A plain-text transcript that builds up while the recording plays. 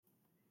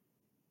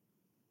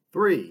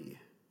Three,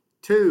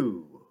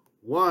 two,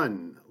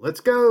 one,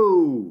 let's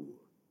go.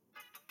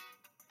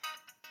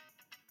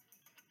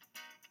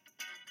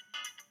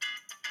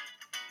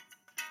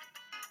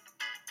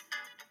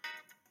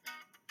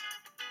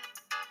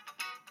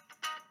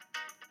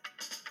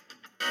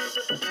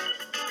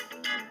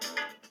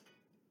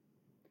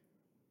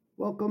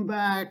 Welcome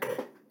back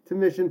to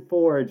Mission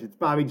Forge. It's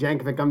Bobby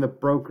Jankovic. I'm the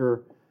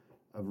broker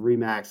of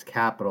Remax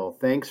Capital.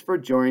 Thanks for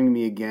joining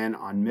me again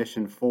on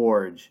Mission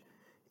Forge.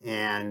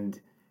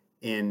 And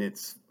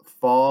it's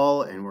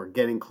fall and we're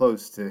getting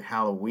close to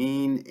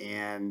Halloween,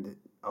 and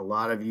a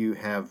lot of you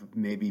have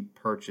maybe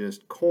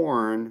purchased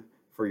corn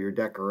for your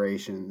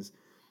decorations.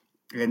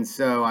 And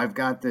so I've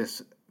got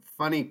this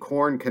funny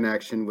corn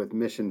connection with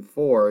Mission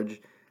Forge,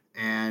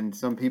 and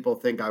some people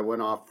think I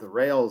went off the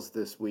rails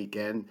this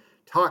weekend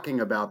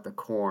talking about the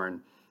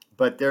corn,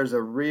 but there's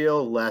a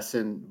real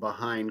lesson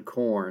behind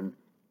corn.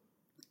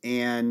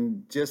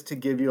 And just to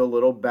give you a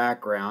little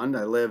background,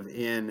 I live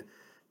in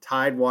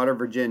Tidewater,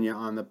 Virginia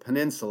on the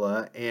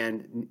peninsula,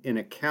 and in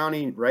a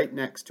county right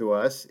next to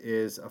us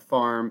is a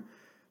farmer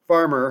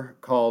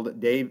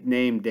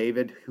named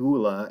David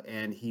Hula,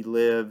 and he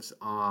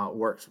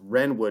works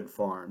Wrenwood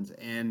Farms,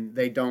 and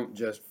they don't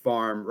just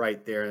farm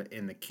right there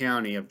in the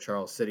county of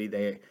Charles City.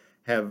 They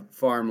have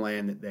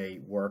farmland that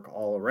they work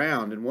all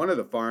around, and one of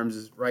the farms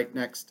is right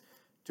next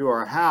to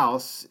our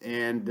house,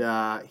 and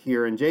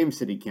here in James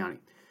City County.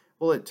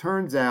 Well, it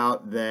turns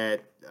out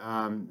that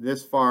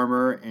this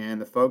farmer and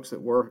the folks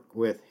that work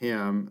with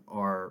him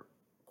are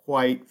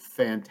quite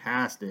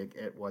fantastic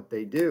at what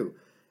they do.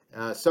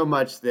 So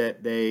much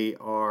that they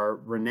are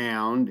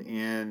renowned,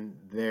 and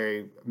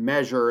they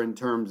measure in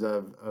terms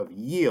of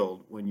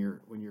yield when you're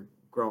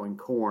growing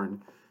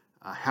corn.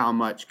 How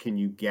much can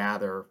you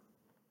gather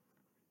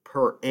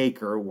per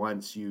acre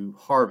once you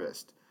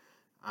harvest?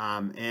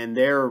 And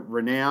they're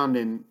renowned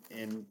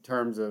in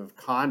terms of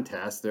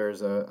contests.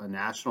 There's a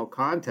national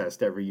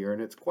contest every year,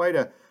 and it's quite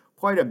a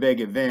big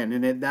event.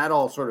 And that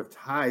all sort of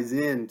ties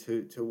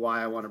into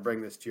why I want to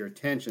bring this to your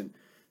attention.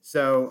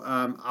 So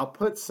I'll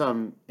put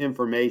some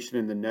information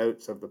in the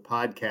notes of the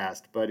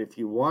podcast, but if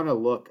you want to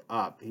look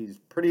up, he's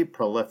a pretty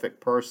prolific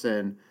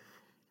person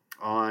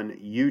on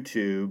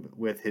YouTube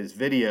with his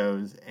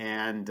videos,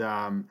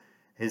 and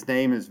his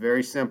name is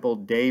very simple,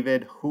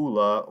 David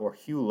Hula, or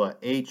Hula,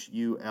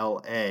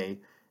 Hula,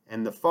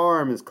 and the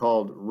farm is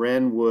called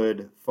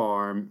Wrenwood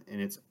Farm,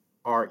 and it's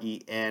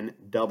Renwood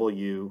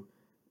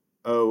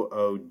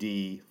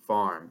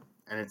Farm,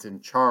 and it's in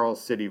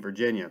Charles City,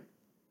 Virginia.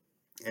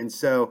 And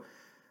so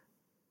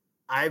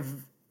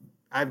I've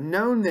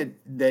known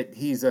that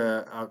he's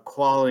a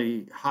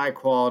high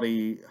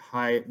quality,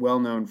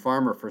 well-known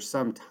farmer for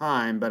some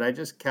time, but I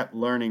just kept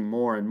learning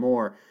more and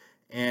more.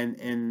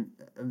 And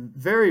a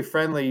very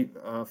friendly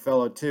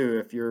fellow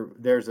too.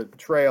 There's a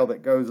trail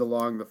that goes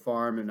along the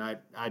farm, and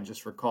I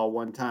just recall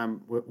one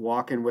time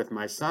walking with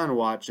my son,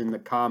 watching the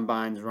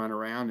combines run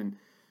around, and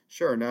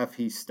sure enough,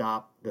 he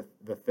stopped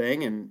the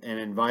thing and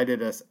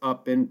invited us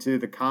up into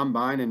the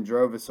combine and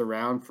drove us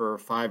around for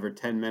 5 or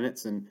 10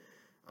 minutes. And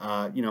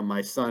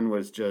my son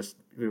was just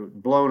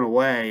blown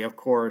away, of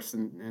course,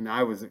 and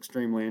I was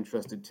extremely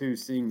interested too,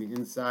 seeing the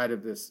inside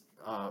of this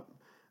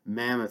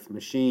mammoth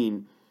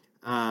machine.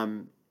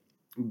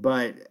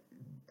 But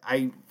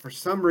I, for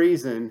some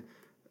reason,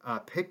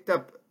 picked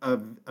up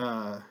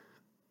the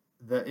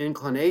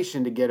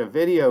inclination to get a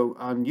video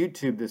on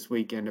YouTube this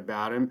weekend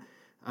about him.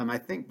 I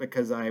think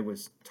because I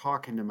was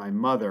talking to my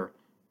mother.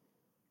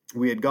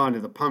 We had gone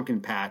to the pumpkin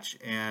patch,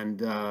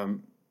 and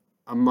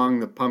among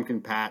the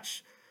pumpkin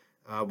patch,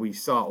 we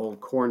saw old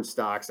corn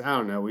stalks. I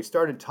don't know. We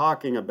started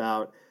talking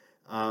about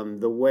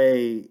the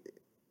way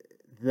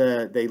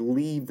they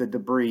leave the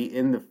debris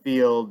in the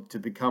field to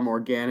become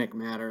organic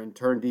matter and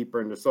turn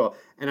deeper into soil.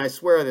 And I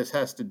swear this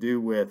has to do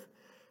with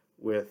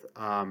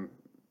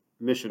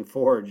Mission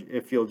Forge,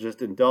 if you'll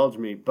just indulge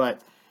me.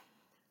 But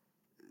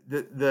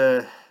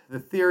the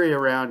theory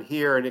around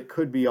here, and it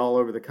could be all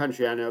over the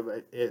country, I know,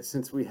 but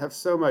since we have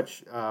so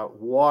much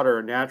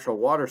water, natural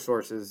water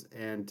sources,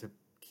 and to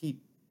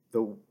keep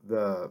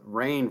the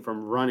rain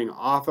from running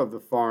off of the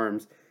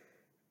farms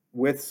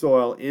with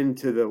soil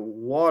into the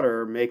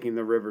water, making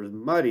the rivers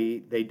muddy,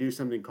 they do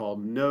something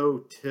called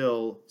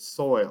no-till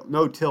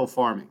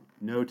farming.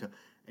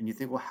 And you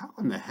think, well, how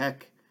in the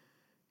heck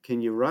can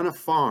you run a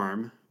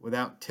farm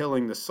without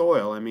tilling the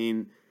soil? I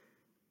mean,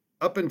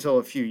 up until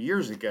a few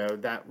years ago,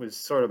 that was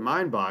sort of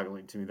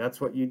mind-boggling to me. That's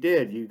what you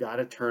did. You got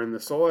to turn the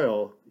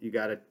soil. You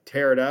got to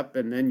tear it up,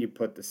 and then you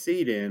put the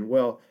seed in.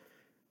 Well,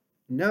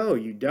 no,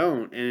 you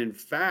don't. And in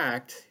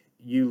fact,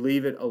 you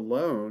leave it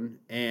alone,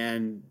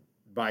 and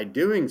by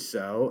doing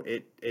so,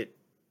 it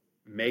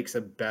makes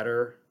a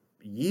better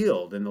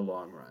yield in the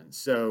long run.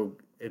 So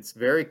it's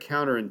very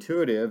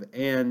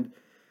counterintuitive,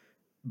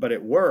 but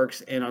it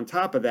works. And on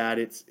top of that,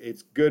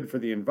 it's good for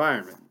the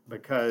environment,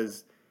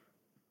 because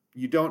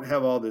you don't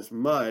have all this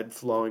mud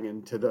flowing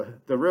into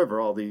the river,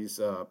 all these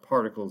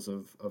particles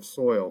of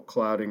soil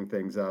clouding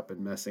things up and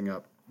messing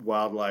up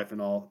wildlife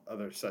and all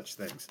other such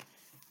things.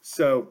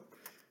 So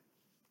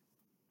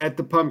at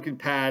the pumpkin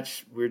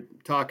patch, we're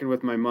talking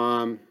with my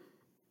mom,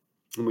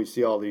 and we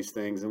see all these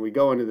things, and we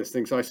go into this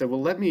thing. So I said,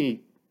 well,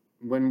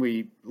 when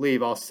we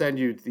leave, I'll send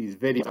you these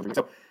videos.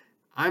 So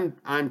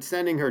I'm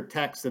sending her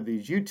texts of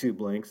these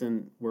YouTube links,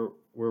 and we're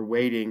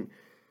waiting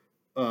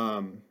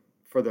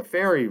for the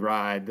ferry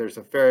ride. There's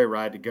a ferry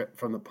ride to get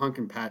from the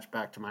pumpkin patch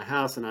back to my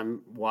house, and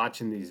I'm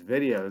watching these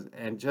videos,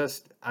 and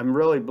I'm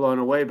really blown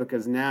away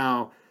because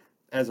now,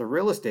 as a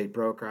real estate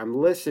broker, I'm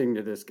listening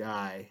to this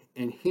guy,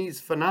 and he's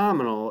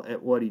phenomenal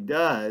at what he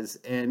does,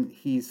 and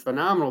he's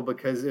phenomenal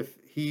because if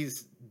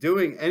he's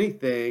doing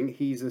anything,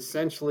 he's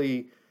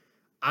essentially,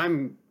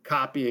 I'm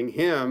copying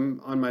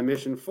him on my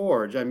Mission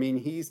Forge. I mean,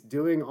 he's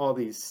doing all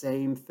these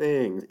same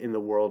things in the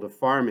world of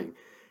farming.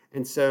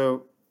 And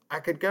so I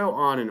could go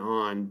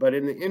on, but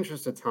in the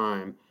interest of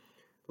time,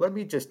 let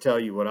me just tell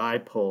you what I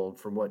pulled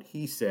from what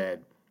he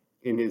said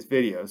in his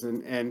videos.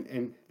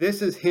 And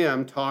this is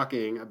him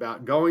talking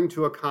about going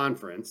to a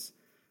conference,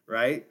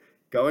 right?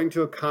 Going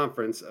to a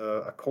conference,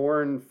 a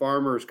corn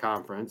farmers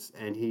conference,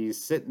 and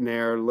he's sitting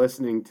there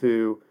listening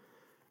to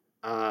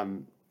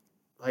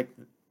like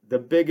the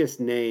biggest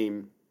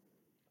name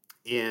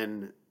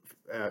in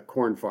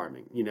corn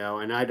farming,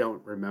 and I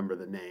don't remember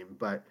the name,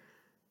 but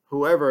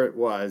whoever it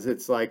was,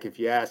 it's like if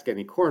you ask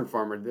any corn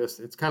farmer this,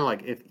 it's kind of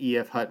like if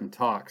E.F. Hutton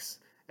talks,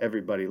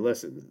 everybody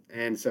listens.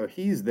 And so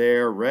he's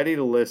there, ready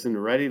to listen,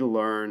 ready to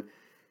learn,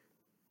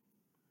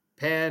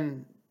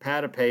 pen,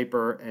 pad of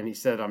paper, and he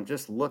said, I'm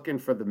just looking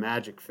for the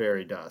magic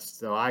fairy dust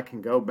so I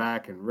can go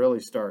back and really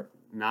start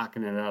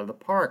knocking it out of the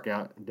park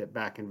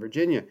back in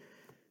Virginia.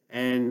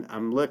 And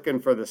I'm looking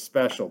for the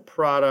special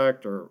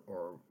product or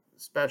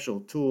special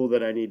tool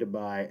that I need to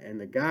buy.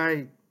 And the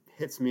guy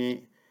hits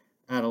me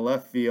out of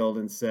left field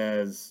and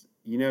says,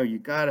 you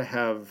got to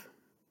have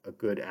a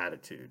good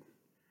attitude.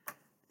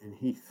 And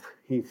he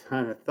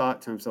kind of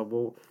thought to himself,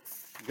 well,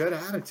 good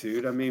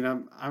attitude. I mean,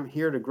 I'm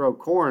here to grow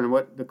corn.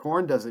 What the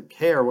corn doesn't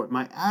care what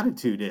my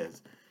attitude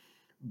is.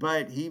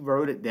 But he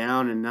wrote it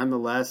down, and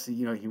nonetheless,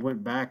 he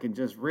went back and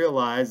just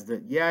realized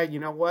that, yeah, you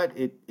know what?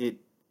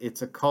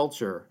 It's a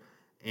culture.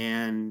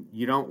 And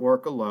you don't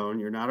work alone.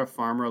 You're not a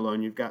farmer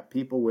alone. You've got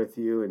people with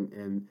you,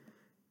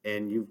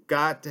 and you've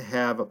got to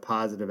have a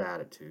positive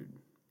attitude.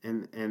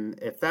 And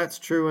if that's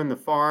true in the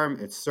farm,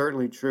 it's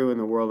certainly true in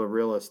the world of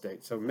real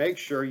estate. So make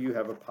sure you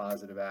have a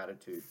positive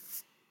attitude.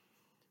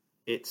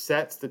 It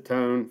sets the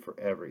tone for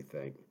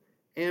everything.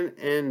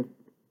 And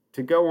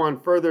to go on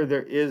further,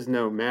 there is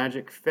no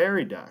magic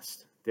fairy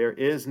dust. There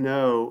is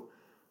no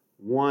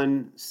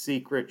one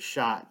secret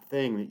shot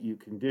thing that you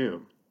can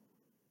do.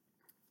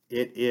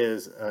 It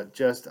is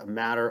just a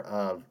matter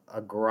of a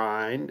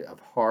grind, of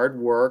hard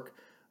work,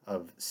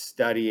 of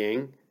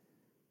studying,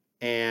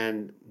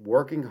 and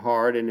working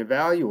hard and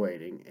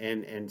evaluating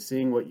and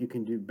seeing what you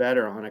can do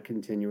better on a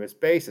continuous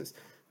basis.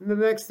 And the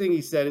next thing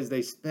he said is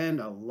they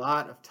spend a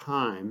lot of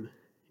time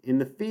in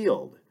the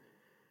field,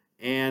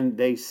 and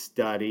they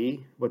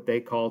study what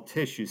they call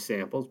tissue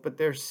samples, but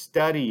they're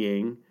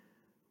studying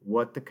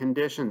what the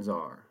conditions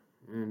are.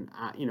 And,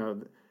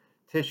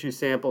 tissue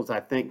samples, I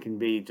think, can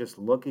be just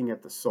looking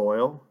at the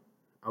soil,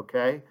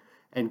 okay?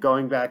 And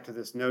going back to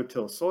this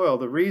no-till soil,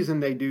 the reason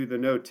they do the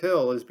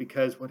no-till is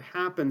because what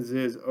happens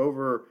is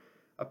over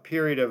a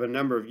period of a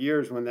number of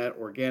years when that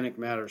organic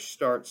matter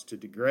starts to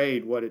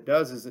degrade, what it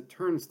does is it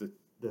turns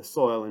the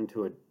soil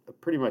into a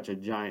pretty much a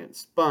giant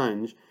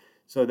sponge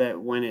so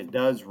that when it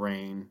does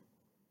rain,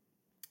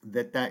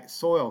 that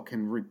soil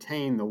can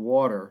retain the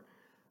water.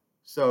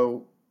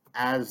 So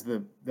as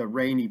the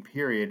rainy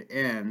period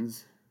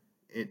ends,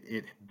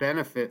 it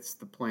benefits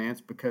the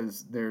plants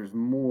because there's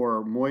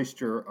more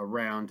moisture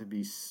around to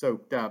be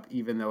soaked up,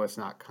 even though it's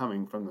not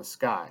coming from the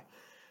sky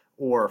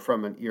or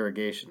from an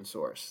irrigation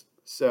source.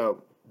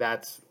 So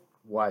that's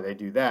why they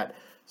do that.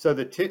 So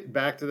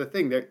back to the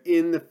thing, they're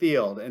in the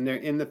field, and they're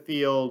in the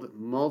field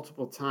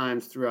multiple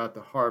times throughout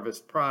the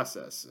harvest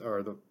process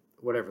or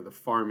the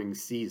farming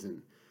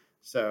season.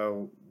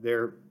 So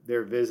they're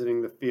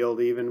visiting the field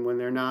even when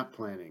they're not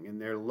planting,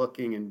 and they're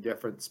looking in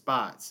different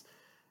spots.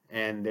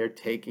 And they're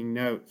taking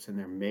notes, and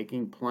they're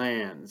making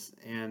plans,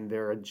 and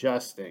they're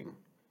adjusting.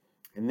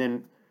 And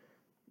then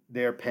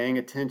they're paying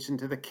attention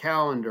to the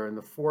calendar and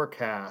the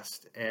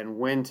forecast and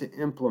when to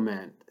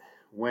implement,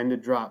 when to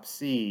drop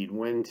seed,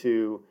 when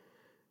to,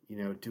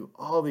 do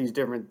all these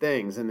different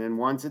things. And then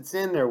once it's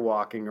in, they're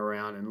walking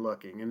around and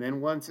looking. And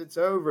then once it's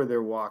over,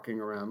 they're walking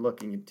around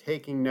looking and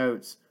taking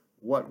notes,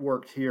 what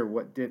worked here,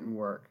 what didn't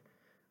work.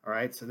 All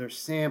right, so they're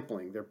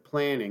sampling, they're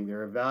planning,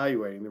 they're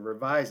evaluating, they're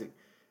revising.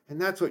 And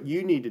that's what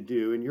you need to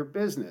do in your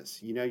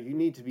business. You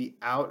need to be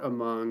out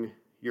among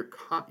your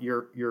clients,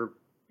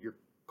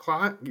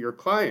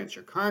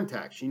 your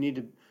contacts. You need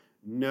to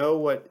know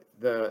what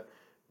the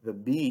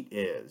beat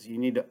is. You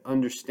need to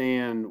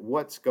understand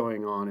what's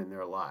going on in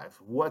their lives,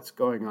 what's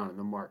going on in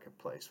the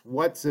marketplace,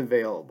 what's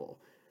available.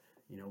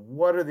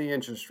 What are the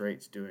interest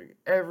rates doing?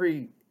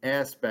 Every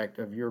aspect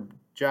of your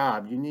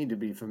job you need to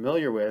be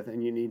familiar with,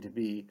 and you need to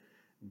be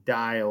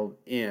dialed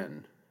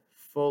in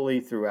fully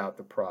throughout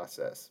the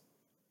process.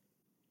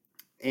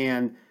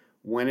 And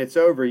when it's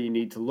over, you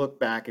need to look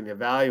back and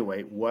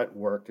evaluate what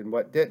worked and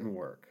what didn't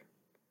work.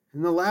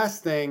 And the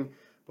last thing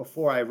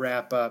before I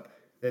wrap up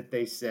that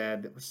they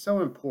said that was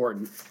so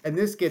important, and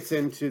this gets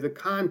into the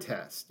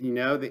contest,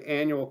 the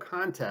annual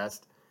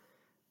contest.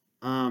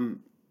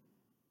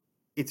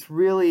 It's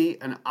really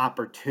an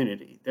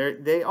opportunity.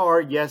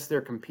 Yes,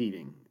 they're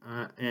competing,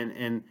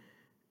 and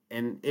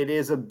it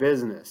is a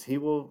business. He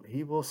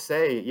will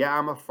say, yeah,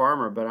 I'm a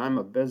farmer, but I'm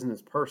a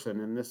business person,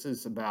 and this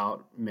is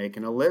about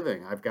making a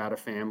living. I've got a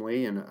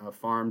family and a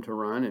farm to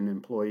run and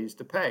employees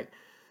to pay.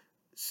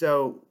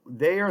 So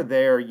they are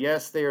there.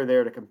 Yes, they are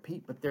there to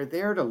compete, but they're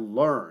there to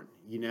learn.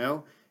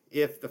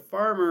 If the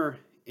farmer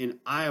in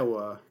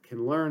Iowa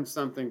can learn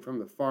something from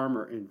the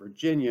farmer in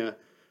Virginia,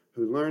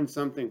 who learned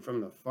something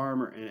from the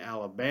farmer in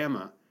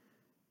Alabama,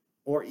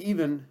 or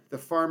even the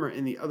farmer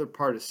in the other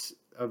part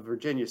of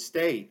Virginia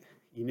State,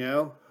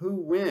 who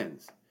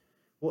wins?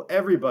 Well,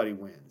 everybody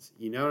wins.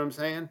 You know what I'm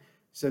saying?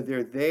 So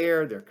they're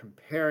there, they're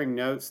comparing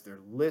notes, they're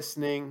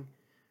listening,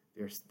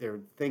 they're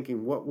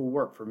thinking what will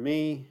work for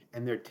me,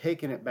 and they're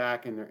taking it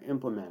back and they're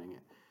implementing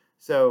it.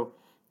 So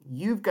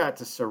you've got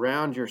to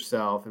surround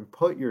yourself and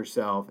put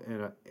yourself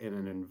in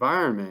an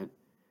environment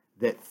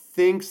that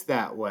thinks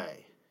that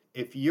way.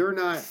 If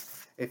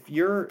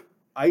you're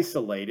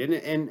isolated,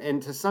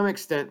 and to some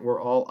extent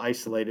we're all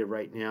isolated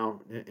right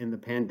now in the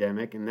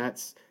pandemic, and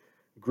that's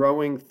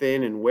growing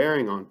thin and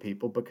wearing on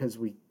people because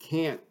we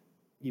can't,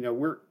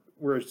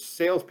 we're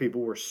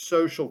salespeople, we're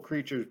social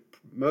creatures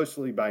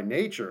mostly by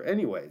nature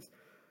anyways,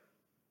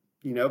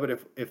 but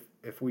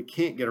if we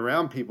can't get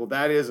around people,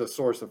 that is a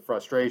source of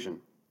frustration.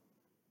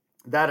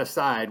 That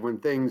aside, when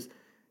things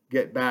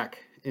get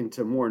back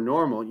into more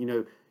normal,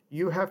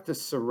 you have to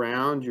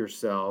surround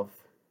yourself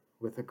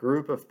with a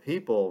group of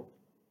people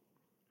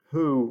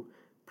who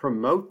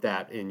promote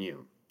that in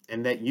you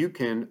and that you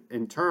can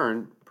in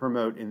turn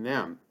promote in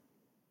them.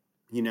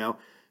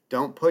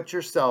 Don't put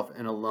yourself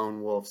in a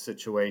lone wolf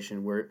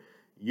situation where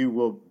you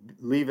will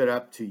leave it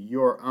up to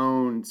your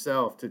own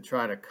self to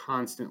try to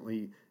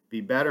constantly be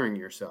bettering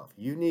yourself.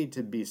 You need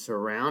to be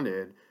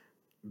surrounded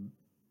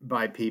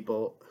by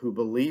people who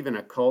believe in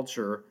a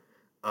culture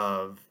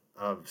of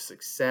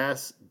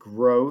success,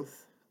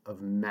 growth,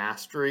 of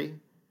mastery.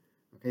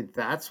 Okay,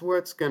 that's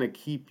what's going to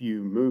keep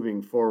you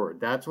moving forward.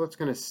 That's what's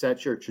going to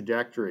set your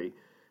trajectory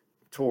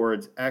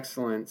towards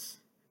excellence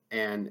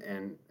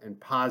and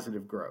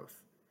positive growth.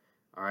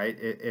 All right,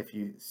 if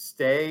you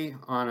stay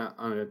on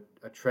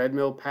a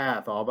treadmill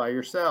path all by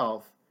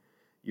yourself,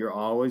 you're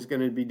always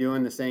going to be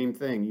doing the same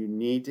thing. You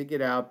need to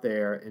get out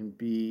there and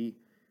be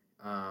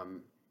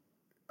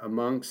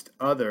amongst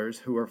others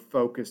who are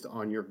focused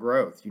on your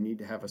growth. You need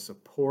to have a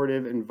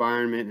supportive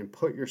environment and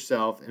put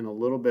yourself in a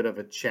little bit of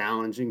a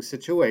challenging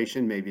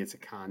situation. Maybe it's a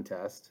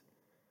contest,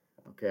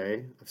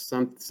 okay, of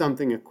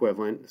something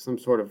equivalent, some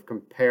sort of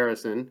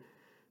comparison,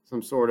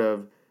 some sort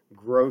of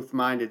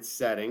growth-minded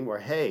setting where,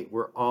 hey,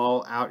 we're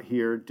all out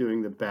here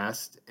doing the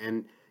best.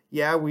 And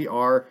yeah, we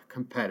are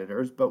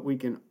competitors, but we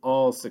can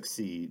all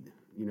succeed.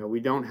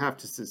 We don't have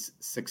to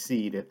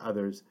succeed at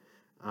others'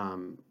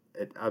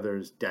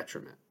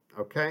 detriment.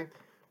 Okay,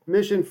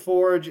 Mission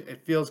Forge,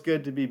 it feels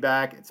good to be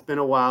back. It's been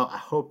a while. I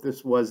hope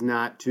this was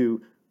not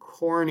too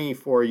corny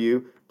for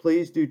you.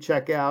 Please do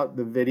check out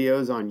the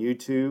videos on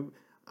YouTube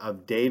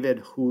of David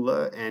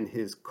Hula and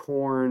his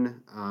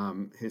corn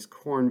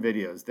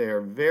videos. They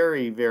are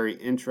very, very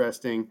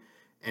interesting,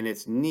 and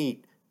it's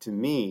neat to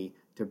me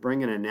to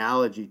bring an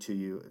analogy to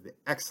you, the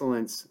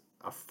excellence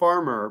a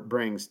farmer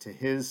brings to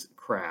his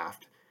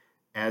craft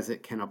as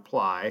it can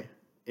apply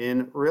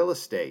in real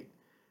estate.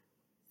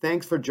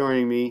 Thanks for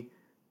joining me.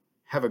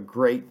 Have a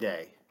great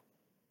day.